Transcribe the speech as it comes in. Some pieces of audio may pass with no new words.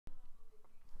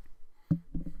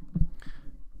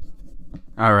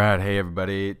All right, hey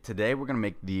everybody. Today we're gonna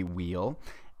make the wheel,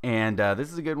 and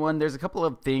this is a good one. There's a couple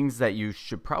of things that you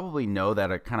should probably know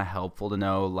that are kind of helpful to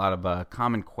know. A lot of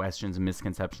common questions and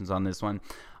misconceptions on this one.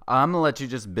 I'm gonna let you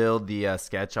just build the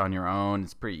sketch on your own.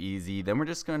 It's pretty easy. Then we're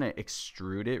just gonna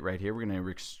extrude it right here. We're gonna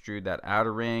extrude that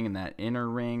outer ring and that inner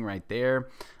ring right there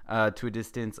to a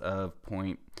distance of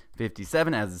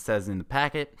 0.57, as it says in the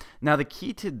packet. Now the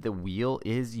key to the wheel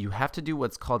is you have to do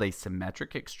what's called a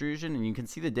symmetric extrusion, and you can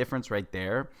see the difference right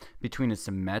there between a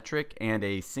symmetric and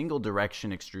a single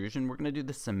direction extrusion. We're gonna do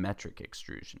the symmetric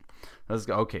extrusion. Let's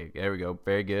go. Okay, there we go.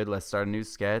 Very good. Let's start a new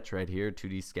sketch right here.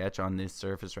 2D sketch on this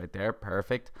surface right there.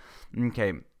 Perfect.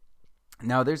 Okay.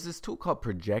 Now there's this tool called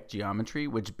project geometry,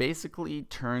 which basically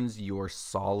turns your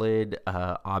solid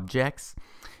objects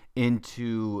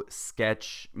into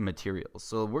sketch materials.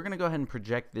 So we're going to go ahead and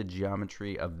project the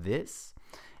geometry of this,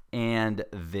 and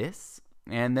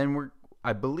then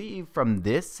I believe from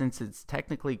this, since it's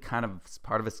technically kind of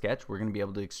part of a sketch, we're going to be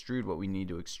able to extrude what we need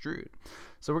to extrude.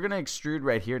 So we're going to extrude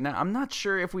right here. Now I'm not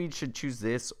sure if we should choose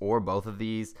this or both of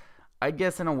these. I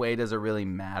guess in a way, does it really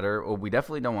matter? Well, we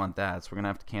definitely don't want that, so we're going to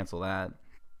have to cancel that.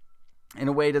 In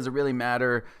a way, does it really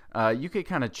matter? You could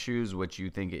kind of choose what you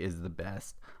think is the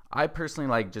best. I personally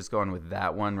like just going with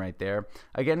that one right there.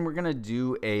 Again, we're going to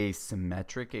do a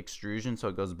symmetric extrusion, so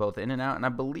it goes both in and out. And I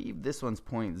believe this one's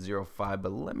 0.05,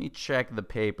 but let me check the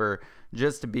paper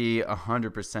just to be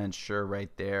 100% sure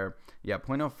right there. Yeah,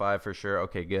 0.05 for sure.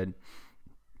 Okay, good.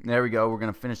 There we go. We're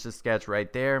going to finish the sketch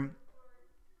right there.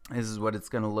 This is what it's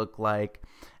going to look like.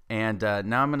 And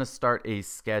now I'm going to start a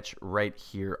sketch right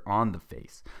here on the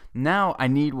face. Now I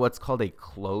need what's called a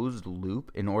closed loop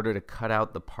in order to cut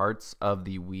out the parts of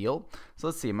the wheel. So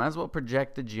let's see, might as well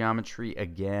project the geometry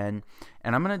again.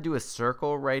 And I'm going to do a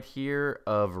circle right here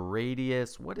of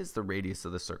radius. What is the radius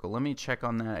of the circle? Let me check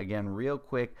on that again real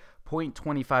quick.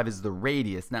 0.25 is the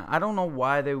radius. Now I don't know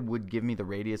why they would give me the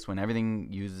radius when everything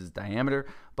uses diameter,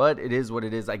 but it is what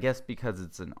it is. I guess because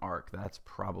it's an arc. That's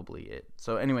probably it.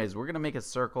 So anyways, we're going to make a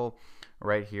circle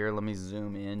right here. Let me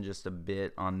zoom in just a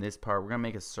bit on this part. We're going to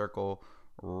make a circle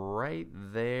right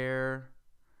there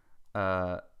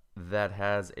that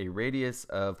has a radius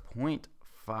of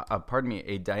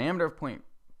a diameter of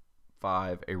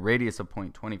 0.5, a radius of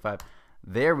 0.25.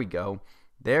 There we go.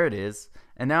 There it is.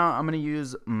 And now I'm going to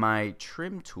use my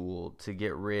trim tool to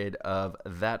get rid of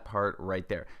that part right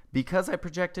there. Because I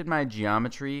projected my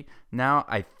geometry, now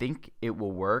I think it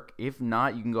will work. If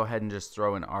not, you can go ahead and just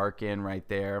throw an arc in right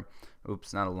there.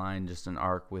 Oops, not a line, just an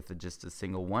arc with just a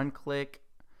single one click,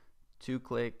 two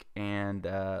click, and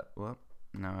well,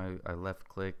 no, I left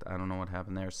clicked. I don't know what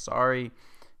happened there. Sorry.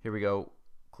 Here we go.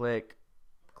 Click,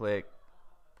 click,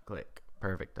 click.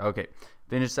 Perfect. Okay,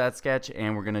 finish that sketch,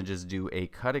 and we're gonna just do a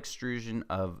cut extrusion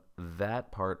of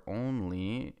that part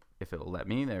only, if it'll let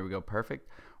me. There we go. Perfect.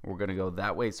 We're gonna go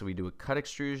that way, so we do a cut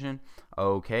extrusion.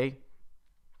 Okay,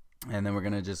 and then we're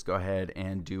gonna just go ahead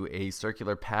and do a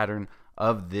circular pattern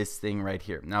of this thing right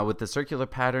here. Now with the circular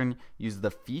pattern, use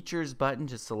the features button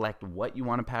to select what you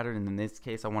want to pattern, and in this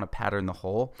case I want to pattern the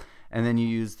whole, and then you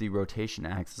use the rotation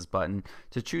axis button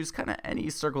to choose kind of any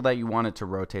circle that you want it to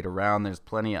rotate around. There's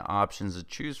plenty of options to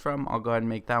choose from. I'll go ahead and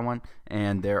make that one,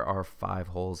 and there are 5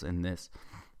 holes in this.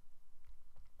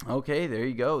 Okay, there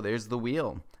you go. There's the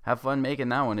wheel. Have fun making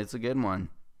that one. It's a good one.